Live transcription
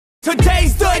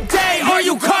Today's the day, are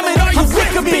you coming? Are you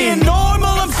sick of being normal?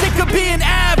 I'm sick of being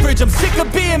average. I'm sick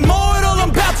of being mortal, I'm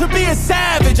about to be a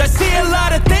savage. I see a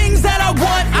lot of things that I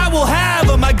want, I will have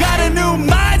them. I got a new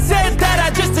mindset that I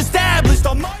just established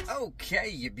on my... Okay,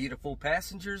 you beautiful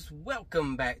passengers,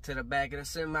 welcome back to the back of the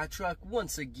semi-truck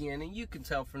once again. And you can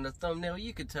tell from the thumbnail,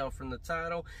 you can tell from the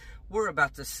title, we're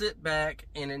about to sit back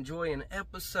and enjoy an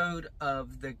episode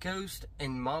of The Ghost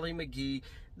and Molly McGee.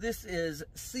 This is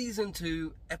season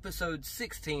 2, episode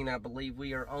 16, I believe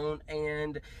we are on.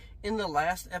 And in the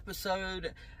last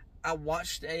episode, I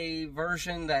watched a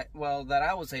version that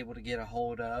I was able to get a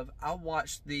hold of. I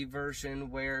watched the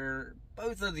version where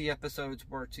both of the episodes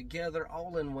were together,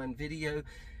 all in one video.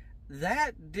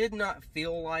 That did not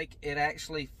feel like it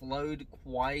actually flowed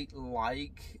quite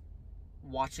like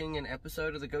watching an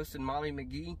episode of The Ghost and Molly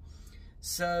McGee.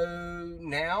 So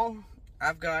now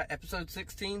I've got episode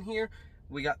 16 here.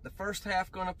 We got the first half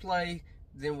going to play,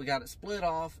 then we got it split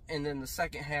off, and then the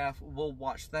second half, we'll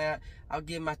watch that. I'll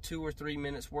give my 2 or 3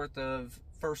 minutes worth of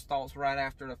first thoughts right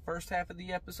after the first half of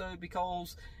the episode,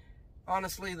 because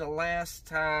honestly, the last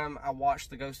time I watched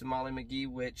The Ghost of Molly McGee,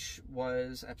 which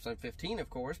was episode 15, of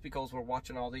course, because we're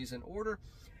watching all these in order,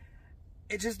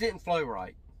 it just didn't flow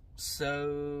right.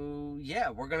 So,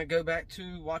 yeah, we're going to go back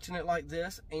to watching it like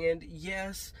this, and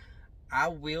yes, I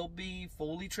will be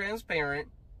fully transparent.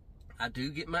 I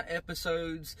do get my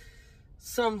episodes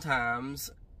sometimes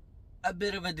a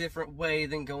bit of a different way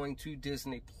than going to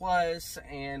Disney Plus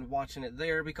and watching it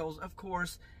there, because of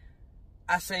course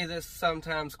I say this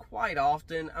sometimes quite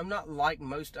often, I'm not like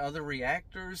most other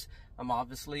reactors. I'm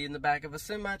obviously in the back of a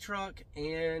semi-truck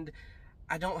and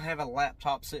I don't have a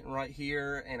laptop sitting right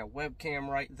here and a webcam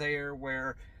right there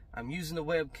where I'm using the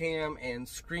webcam and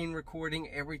screen recording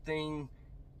everything,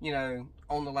 you know,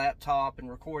 on the laptop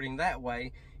and recording that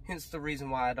way. Hence the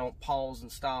reason why I don't pause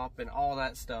and stop and all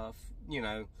that stuff, you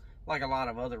know, like a lot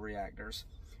of other reactors.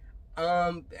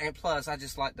 And plus, I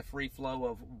just like the free flow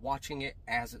of watching it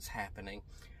as it's happening.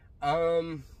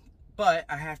 But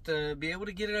I have to be able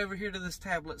to get it over here to this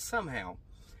tablet somehow.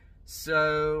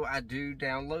 So I do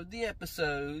download the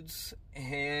episodes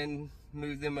and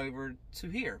move them over to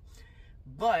here.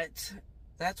 But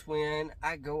that's when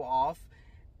I go off.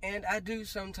 And I do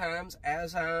sometimes,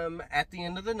 as I'm at the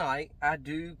end of the night, I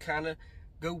do kind of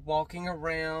go walking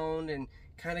around and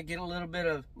kind of get a little bit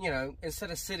of, you know,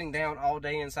 instead of sitting down all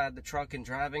day inside the truck and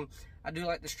driving, I do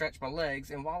like to stretch my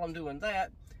legs. And while I'm doing that,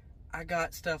 I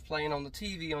got stuff playing on the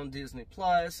TV on Disney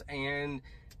Plus and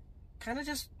kind of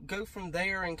just go from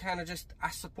there and kind of just,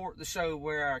 I support the show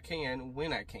where I can,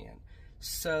 when I can.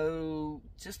 So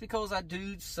just because I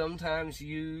do sometimes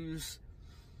use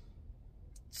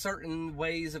certain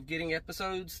ways of getting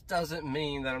episodes doesn't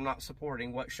mean that I'm not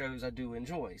supporting what shows I do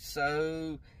enjoy.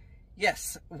 So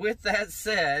yes, with that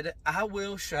said, I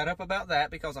will shut up about that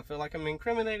because I feel like I'm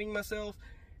incriminating myself,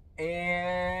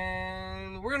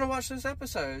 and we're going to watch this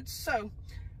episode. So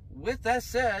with that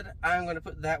said, I'm going to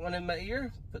put that one in my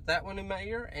ear, put that one in my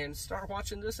ear, and start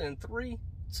watching this in 3,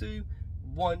 2,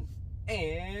 1,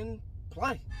 and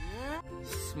play.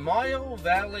 Smile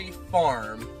Valley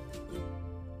Farm.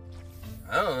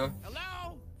 Hello,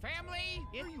 family?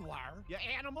 Here you are, you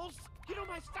animals. You know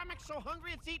my stomach's so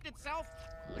hungry it's eating itself.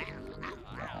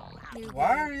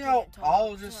 Why are y'all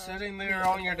all just sitting there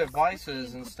on your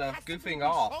devices and stuff, goofing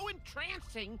off? So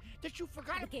entrancing that you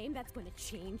forgot a game that's going to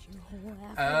change your whole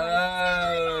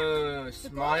afterlife. Oh,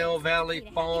 Smile Valley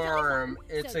Farm.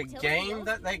 It's a game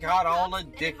that they got all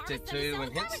addicted to,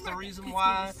 and hence the reason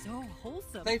why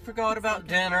they forgot about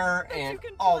dinner and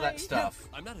all that stuff.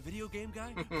 I'm not a video game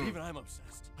guy, but even I'm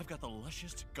obsessed. I've got the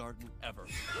lushest garden ever.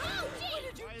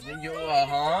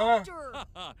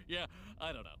 Yeah,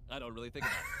 I don't know. I don't really think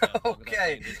about it.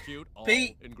 Okay, cute,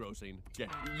 Pete, engrossing. Yeah.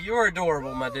 You're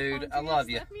adorable, my dude. I love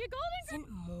you. Isn't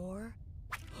more?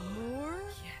 More?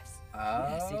 Yes.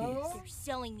 Yes, it is. They're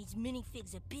selling these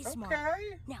minifigs at Bismarck.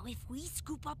 Okay. Now, if we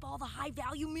scoop up all the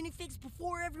high-value minifigs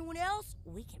before everyone else,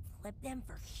 we can flip them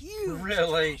for huge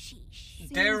Really? cashish.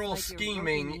 Daryl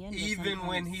scheming, even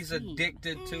when he's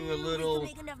addicted to a little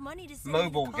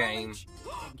mobile game.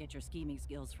 Get your scheming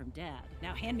skills from Dad.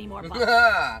 Now hand me more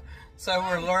bucks. So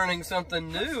we're learning something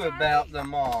new about the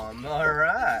mom. All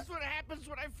right. This is what happens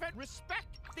when I fed respect.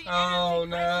 The Oh energy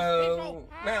no. people.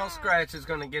 Now Scratch is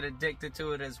going to get addicted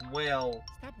to it as well.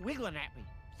 Stop wiggling at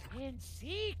me. In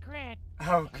secret.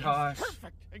 Oh gosh.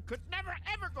 Perfect. It could never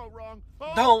ever go wrong.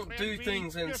 Oh, Don't do baby,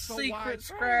 things in you're so secret, wise.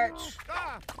 Scratch.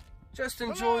 Ah, Just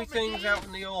enjoy Hello, things McGee. out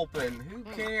in the open. Who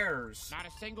cares? not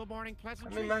a single morning I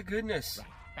pleasantry. mean, my goodness. Right,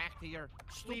 back to your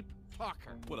sleep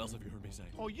talker. What else have you heard me say?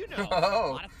 Oh, you know,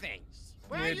 Oh. a lot of things.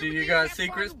 Well, Yeah, do you McGees got have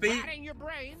secrets, fun Pete? rotting your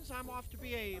brains. I'm off to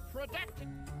be a productive.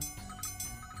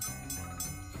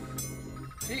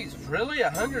 Jeez, really?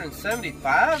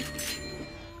 175?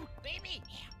 Baby.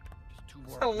 Just 2 more.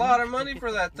 That's a lot of money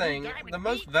for that thing. The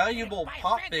most valuable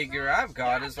pop figure I've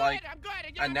got is like I'm good.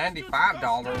 a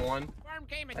 $95 one. Farm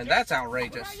game And that's What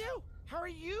outrageous. about you? How are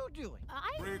you doing?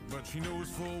 But she knows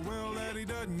full well that he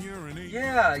doesn't urinate.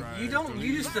 Yeah, you don't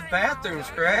use the bathroom,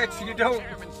 Scratch. You don't.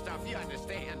 German stuff, you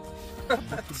understand. The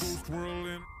ghost world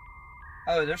in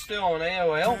Oh, they're still on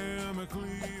AOL? chemically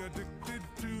addicted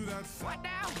to that What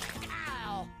now?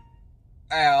 Ow.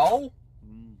 Ow.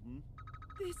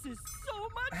 This is so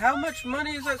much How much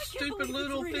money is that I can't stupid believe it's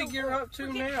little real. figure up to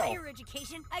Forget now? higher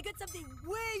education. I got something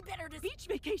way better to beach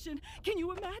vacation. Can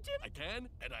you imagine? I can,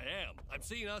 and I am. I'm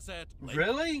seeing us at Lake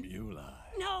Really? Mulai.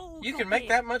 No. You go can make big.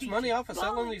 that much money off of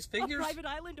selling Bali, these figures? A private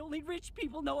island only rich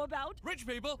people know about. Rich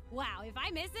people. Wow, if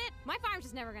I miss it, my farm's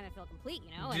just never gonna feel complete,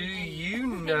 you know? Do and you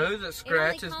know that it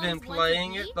Scratch only has been comes once a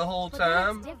playing it week, the whole but then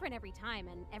time? It's different every time,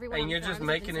 and everyone And on you're the just farm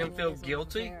has making been him saying feel this is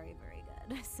guilty? Very, very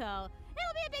good. So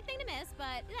it'll be a big thing to miss,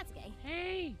 but that's okay.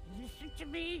 Hey, listen to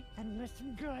me and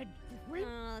listen good.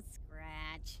 Oh,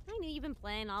 Scratch. I knew you've been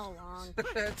playing all along.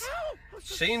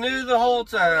 She knew the whole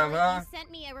time, huh? You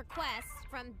sent me a request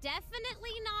from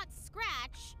Definitely Not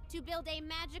Scratch to build a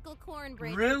magical corn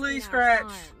bridge. Really, between our Scratch?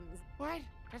 farms. What?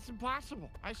 That's impossible.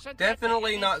 I sent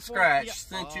Definitely that not to Scratch. Yeah.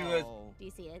 Sent you a. Oh, Do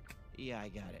you see it? yeah, I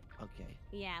got it. Okay.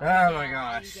 Yeah. Oh well, my yeah,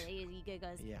 gosh. It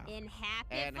goes Yeah. in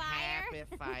happy And fire.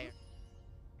 happy fire.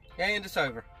 And it's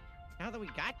over. Now that we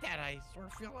got that, I sort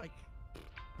of feel like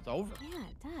it's over. Yeah,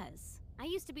 it does. I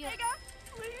used to be like,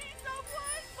 Please, someone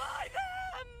buy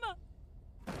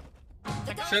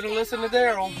them. Should have listened to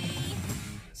Daryl.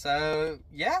 So,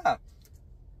 yeah.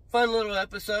 Fun little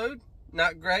episode.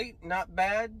 Not great, not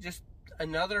bad. Just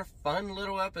another fun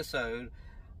little episode.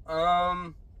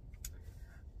 There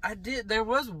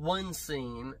was one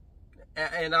scene,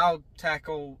 and I'll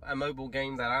tackle a mobile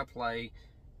game that I play,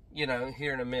 you know,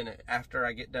 here in a minute after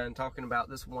I get done talking about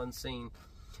this one scene.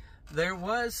 There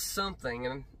was something,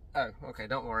 and oh, okay,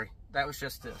 don't worry. That was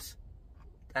just this.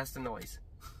 That's the noise.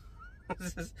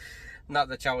 Not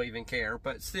that y'all even care,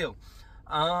 but still.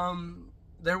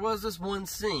 There was this one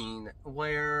scene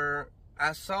where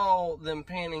I saw them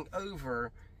panning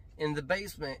over in the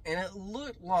basement, and it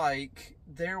looked like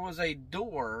there was a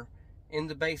door in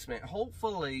the basement.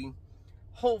 Hopefully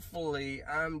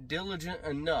I'm diligent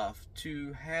enough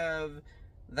to have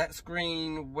that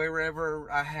screen wherever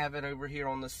I have it over here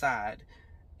on the side,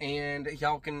 and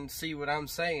y'all can see what I'm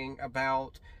saying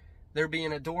about there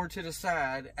being a door to the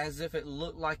side as if it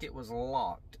looked like it was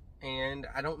locked. And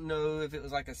I don't know if it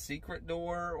was like a secret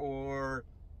door or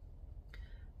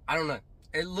I don't know.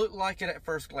 It looked like it at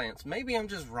first glance. Maybe I'm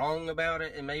just wrong about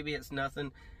it and maybe it's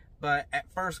nothing, but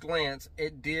at first glance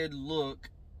it did look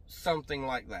something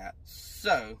like that.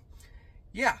 So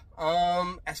yeah,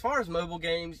 as far as mobile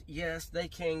games, yes, they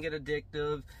can get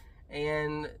addictive,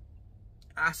 and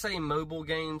I say mobile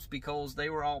games because they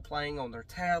were all playing on their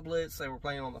tablets, they were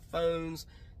playing on the phones,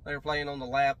 they were playing on the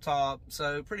laptop,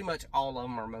 so pretty much all of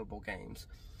them are mobile games.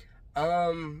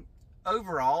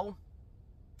 Overall,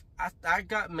 I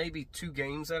got maybe 2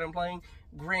 games that I'm playing.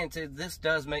 Granted, this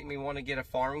does make me want to get a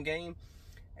farm game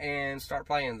and start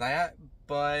playing that,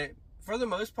 but for the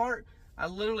most part, I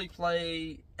literally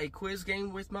play a quiz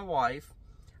game with my wife.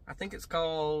 I think it's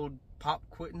called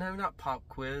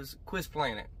Quiz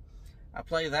Planet. I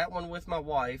play that one with my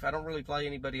wife. I don't really play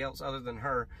anybody else other than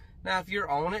her. Now, if you're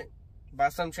on it, by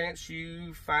some chance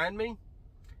you find me,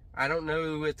 I don't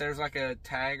know if there's like a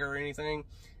tag or anything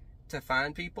to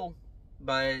find people,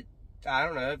 but I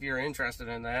don't know if you're interested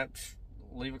in that.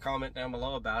 Leave a comment down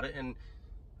below about it, and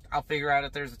I'll figure out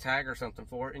if there's a tag or something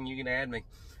for it, and you can add me.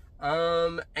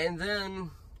 And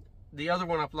then the other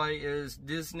one I play is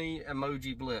Disney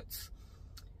Emoji Blitz.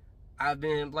 I've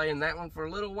been playing that one for a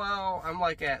little while. I'm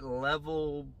like at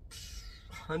level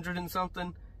 100 and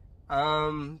something.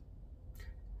 I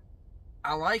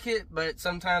like it, but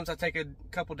sometimes I take a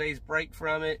couple days break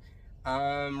from it.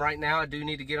 Right now I do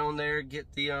need to get on there,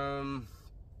 get the,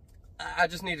 I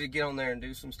just need to get on there and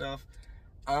do some stuff.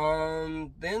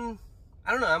 Then,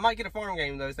 I don't know, I might get a farm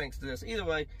game though, thanks to this. Either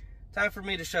way, time for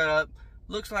me to shut up.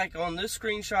 Looks like on this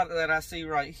screenshot that I see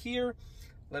right here,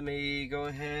 let me go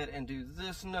ahead and do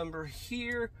this number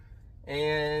here,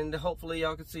 and hopefully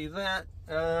y'all can see that.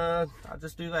 I'll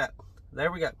just do that.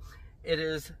 There we go. It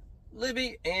is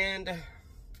Libby and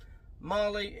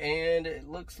Molly, and it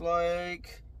looks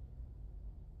like,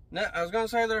 no, I was gonna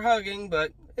say they're hugging,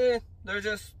 but they're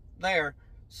just there.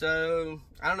 So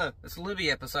I don't know, it's a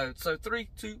Libby episode. So 3,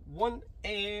 2, 1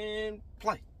 and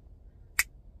play.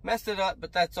 Messed it up,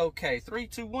 but that's okay. 3,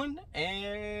 2, 1,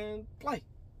 and play.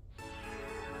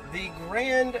 The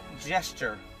grand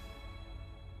gesture.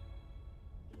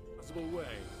 Possible way.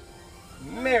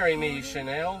 Marry me,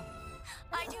 Chanel.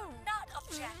 I do not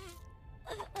object.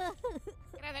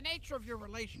 You know, the nature of your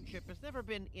relationship has never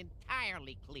been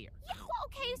entirely clear. Yeah, well,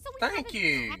 okay, so we Thank haven't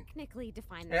you. technically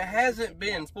defined It the hasn't relationship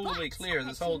been yet, fully but clear I'll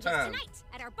this bet whole you this time. Tonight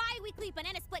at our bi-weekly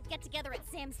banana split get-together at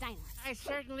Sam's Diner. I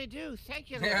certainly do. Thank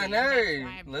you, Yeah, I Libby. That's know.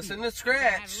 why I'm Listen here. to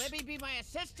Scratch. Have Libby be my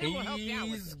assistant. We'll help you out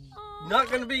with He's this. not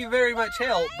going to be very much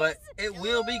help, but it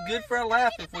will be good for a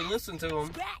laugh if we listen to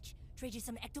him. Scratch, trade you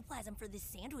some ectoplasm for this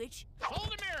sandwich. Old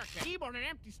America. Keep on an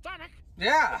empty stomach.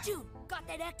 Yeah. June, got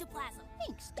that ectoplasm.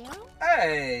 Thanks, Daryl.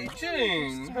 Hey,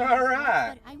 June. All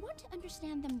right. But I want to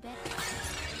understand them better.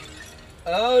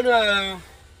 Oh, no.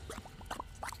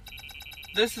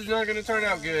 This is not going to turn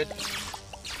out good.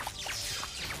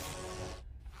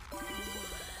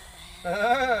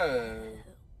 Oh.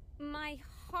 My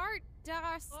heart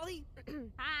does. Ollie,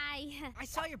 Hi. I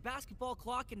saw your basketball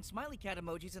clock and smiley cat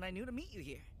emojis, and I knew to meet you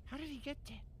here. How did he get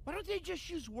that? Why don't they just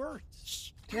use words?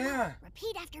 Shh. Yeah.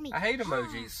 Repeat after me. I hate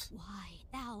emojis. Why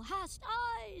thou hast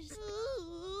eyes.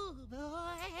 Ooh,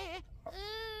 boy.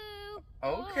 Ooh,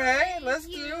 Okay, boy, let's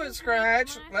you do it,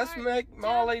 Scratch. make my Let's heart make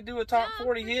Molly jump, do a top jump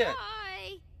 40 for hit.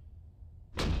 joy.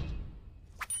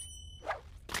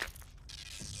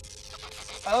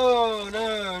 Oh,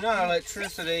 no, not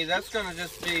electricity. That's going to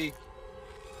just be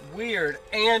weird.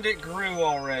 And it grew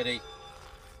already.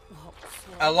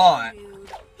 A lot.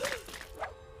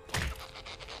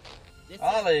 This is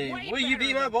Ollie, way will you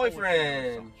be better my than poetry.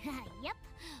 boyfriend? Yep.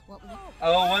 What we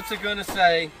Oh, what's it going to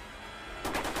say?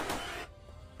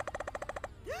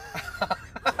 Oh my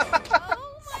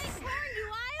corn, do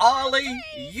I Ollie, love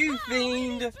trees. you Oh,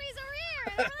 fiend. these trees are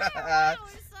here. Wow,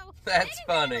 so That's they can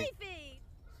funny. really feed.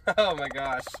 Oh, my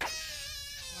gosh.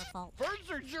 Your fault. Birds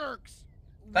are jerks.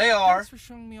 They are. Thanks for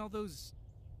showing me all those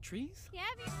trees. Yeah,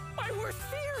 have you- My worst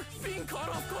fear, being caught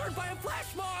off guard by a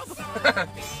flash mob.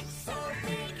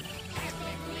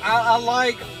 I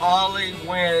like Ollie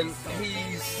when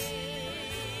he's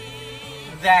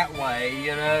that way,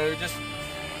 you know, just,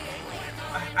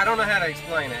 I don't know how to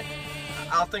explain it.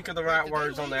 I'll think of the right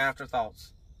words on the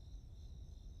afterthoughts.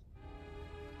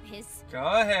 His. Go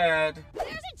ahead. There's a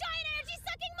giant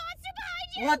energy-sucking monster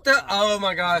behind you. What the? Oh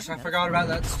my gosh, I forgot about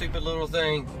that stupid little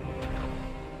thing.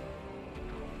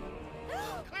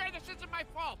 Claire, this isn't my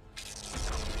fault.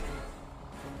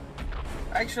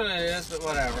 Actually it is, but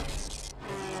whatever.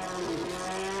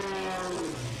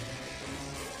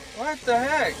 What the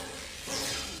heck?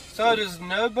 So does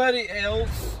nobody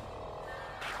else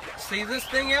see this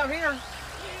thing out here?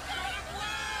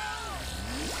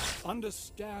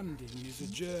 Understanding is a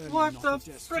journey, What not the a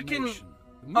destination. frickin'-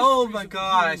 The Oh mysteries my of the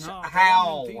gosh, human heart are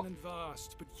how? unseen and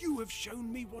vast, but you have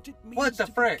shown me what it means What the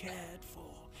to frick? be cared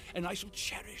for, and I shall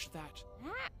cherish that.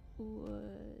 That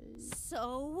was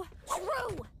so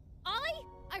true. Ollie,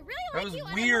 I really That like was you.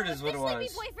 weird and is what it I will officially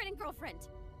was. be boyfriend and girlfriend.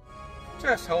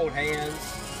 Just hold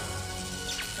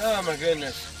hands. Oh my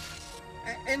goodness.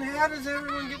 And how does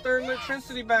everyone get their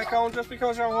electricity back on just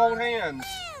because y'all hold hands?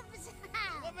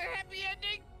 Love a happy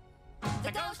ending.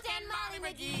 The Ghost and Molly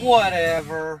McGee.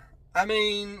 Whatever. I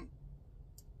mean,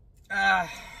 I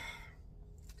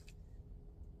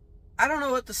don't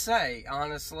know what to say,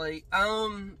 honestly.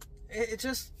 It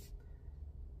just,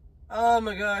 oh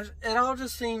my gosh, it all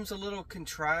just seems a little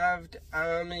contrived.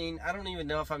 I mean, I don't even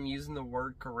know if I'm using the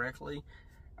word correctly.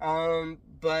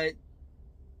 But,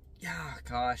 yeah,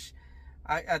 gosh,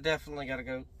 I definitely gotta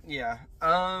go, yeah.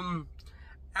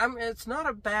 It's not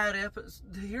a bad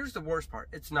episode. Here's the worst part.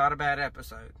 It's not a bad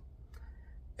episode.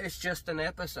 It's just an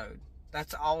episode.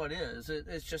 That's all it is.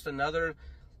 It's just another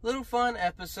little fun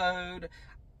episode.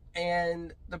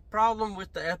 And the problem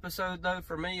with the episode, though,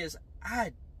 for me is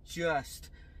I just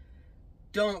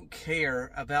don't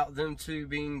care about them two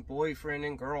being boyfriend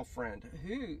and girlfriend.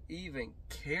 Who even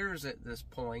cares at this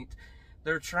point?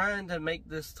 They're trying to make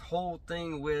this whole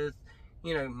thing with,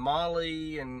 you know,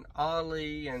 Molly and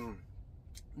Ollie and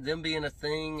them being a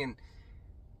thing, and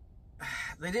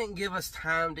they didn't give us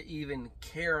time to even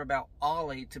care about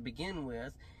Ollie to begin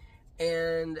with.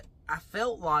 And I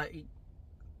felt like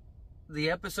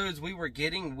the episodes we were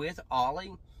getting with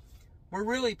Ollie were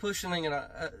really pushing in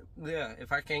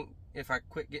if I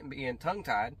quit being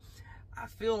tongue-tied, I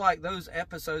feel like those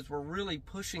episodes were really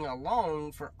pushing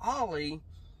along for Ollie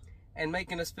and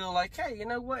making us feel like, hey, you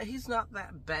know what, he's not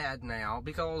that bad now,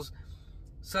 because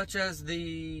such as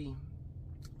the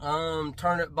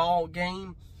turnip ball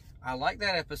game, I like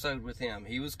that episode with him.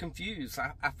 He was confused.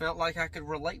 I felt like I could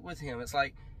relate with him. It's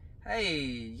like, Hey,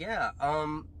 yeah,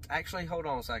 actually, hold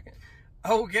on a second.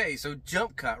 Okay, so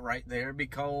jump cut right there,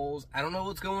 because I don't know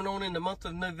what's going on in the month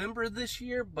of November this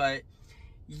year, but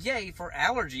yay for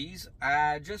allergies.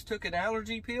 I just took an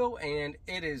allergy pill, and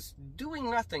it is doing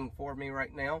nothing for me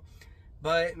right now,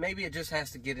 but maybe it just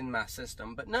has to get in my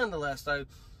system. But nonetheless, though,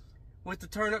 with the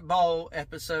Turnip Ball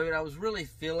episode, I was really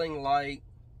feeling like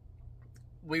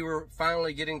we were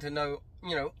finally getting to know,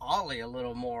 you know, Ollie a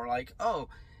little more. Like, oh,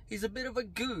 he's a bit of a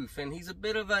goof, and he's a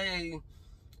bit of a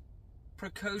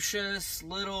precocious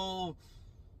little...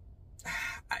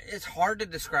 It's hard to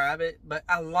describe it, but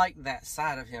I like that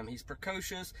side of him. He's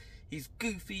precocious, he's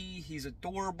goofy, he's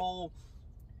adorable,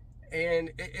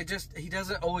 and he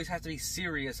doesn't always have to be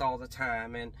serious all the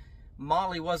time. And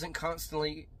Molly wasn't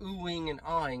constantly oohing and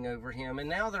ahhing over him, and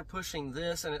now they're pushing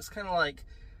this, and it's kind of like,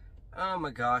 oh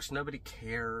my gosh, nobody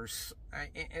cares.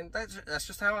 And that's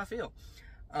just how I feel.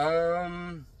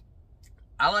 I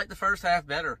like the first half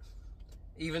better,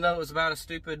 even though it was about a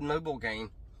stupid mobile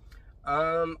game.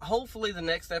 Hopefully the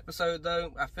next episode,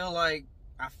 though, I feel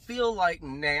like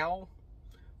now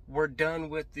we're done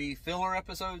with the filler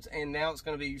episodes, and now it's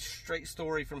going to be straight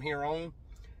story from here on.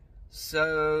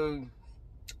 So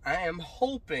I am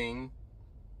hoping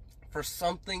for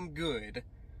something good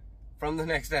from the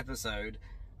next episode.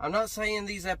 I'm not saying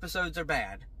these episodes are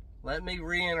bad. Let me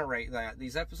reiterate that.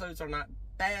 These episodes are not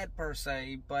bad per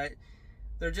se, but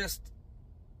they're just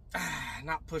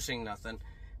not pushing nothing.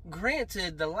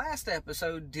 Granted, the last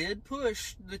episode did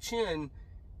push the Chin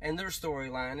and their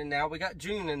storyline, and now we got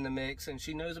June in the mix, and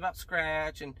she knows about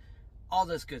Scratch and all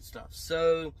this good stuff.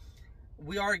 So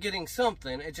we are getting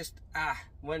something. It just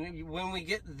when we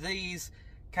get these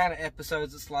kind of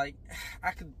episodes, it's like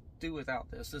I could do without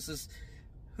this. This is,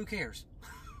 who cares?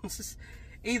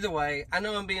 Either way, I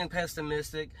know I'm being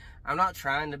pessimistic. I'm not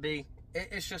trying to be.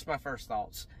 It's just my first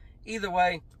thoughts. Either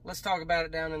way, let's talk about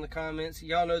it down in the comments.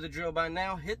 Y'all know the drill by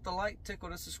now. Hit the like, tickle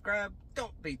to subscribe.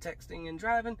 Don't be texting and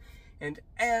driving. And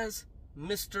as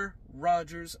Mr.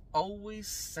 Rogers always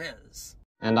says,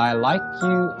 and I like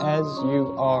you as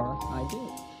you are, I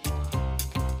do.